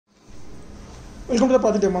Welcome to the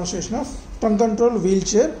project demonstration of tongue control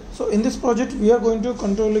wheelchair. So in this project we are going to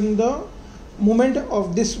controlling the movement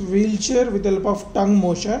of this wheelchair with the help of tongue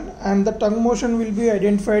motion, and the tongue motion will be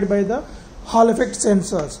identified by the Hall effect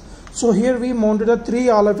sensors. So here we mounted the 3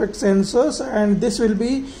 Hall effect sensors, and this will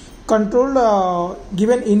be controlled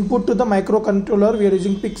given input to the microcontroller. We are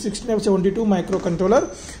using PIC16F72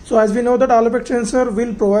 microcontroller. So as we know that Hall effect sensor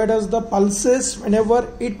will provide us the pulses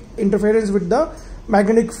whenever it interferes with the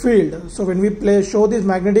magnetic field. So when we show this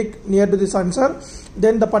magnetic near to the sensor,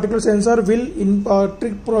 then the particular sensor will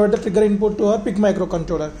provide the trigger input to our PIC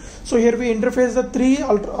microcontroller. So here we interface the 3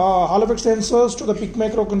 Hall effect sensors to the PIC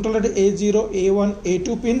microcontroller A0, A1,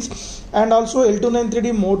 A2 pins, and also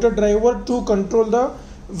L293D motor driver to control the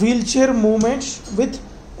wheelchair movements with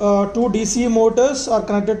 2 DC motors are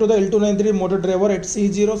connected to the L293D motor driver at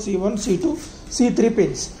C0, C1, C2, C3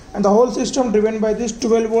 pins, and the whole system driven by this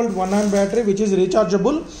 12 volt 1 amp battery which is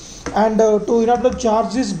rechargeable. And in order to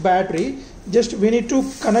charge this battery, just we need to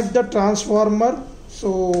connect the transformer.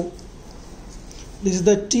 So this is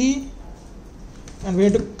the T, and we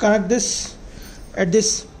need to connect this at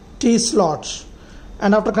this T slot,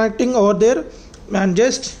 and after connecting over there, and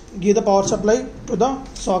just give the power supply to the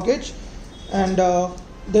socket, and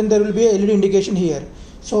then there will be a LED indication here.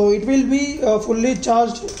 So it will be fully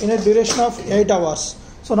charged in a duration of 8 hours.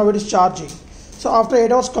 So now it is charging. So after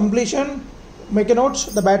 8 hours completion, make a note,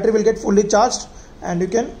 the battery will get fully charged and you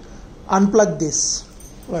can unplug this.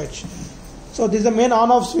 Right. So this is the main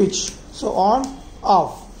on off switch. So on,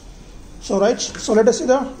 off. So right. So let us see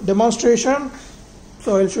the demonstration.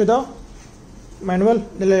 So I will show you the manual.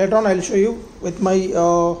 Later on I will show you with my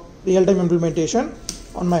real-time implementation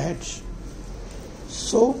on my head.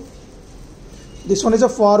 So this one is a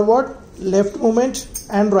forward, left movement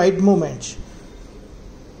and right movement.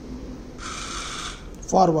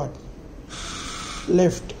 Forward,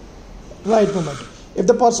 left, right movement. If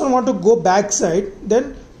the person want to go back side,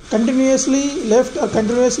 then continuously left or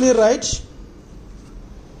continuously right.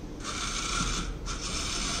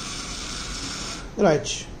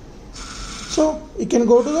 Right. So you can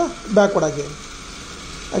go to the backward again.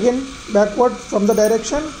 Again backward from the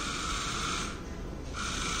direction.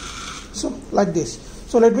 So like this.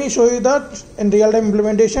 So let me show you that in real-time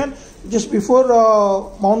implementation. Just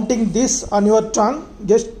before mounting this on your tongue,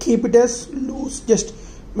 just keep it as loose, just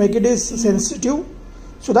make it as sensitive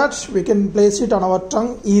so that we can place it on our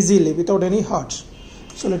tongue easily without any hurt.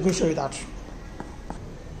 So let me show you that.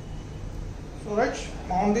 So right,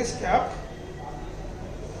 mount this cap,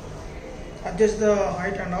 adjust the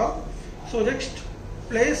height and all. So just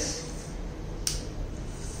place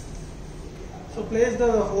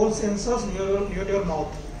the whole sensors near your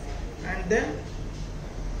mouth, and then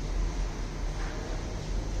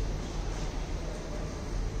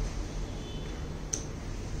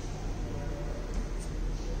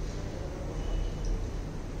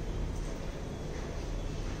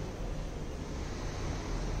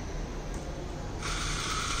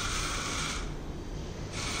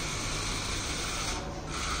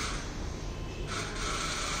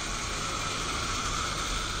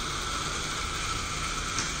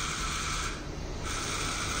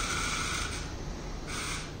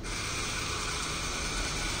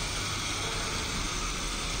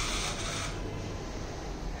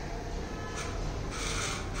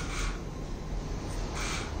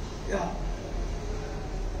yeah.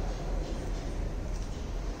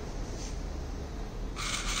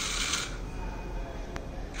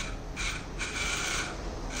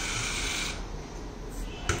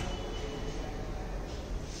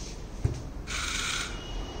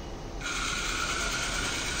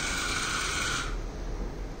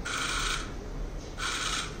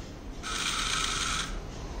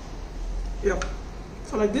 Yep.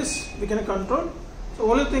 So like this we can control.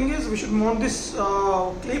 So only thing is we should mount this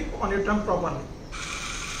clip on your tongue properly.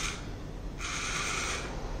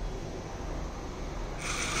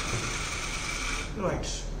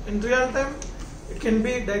 Right. In real time, it can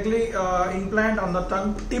be directly implant on the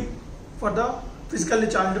tongue tip for the physically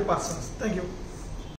challenged persons. Thank you.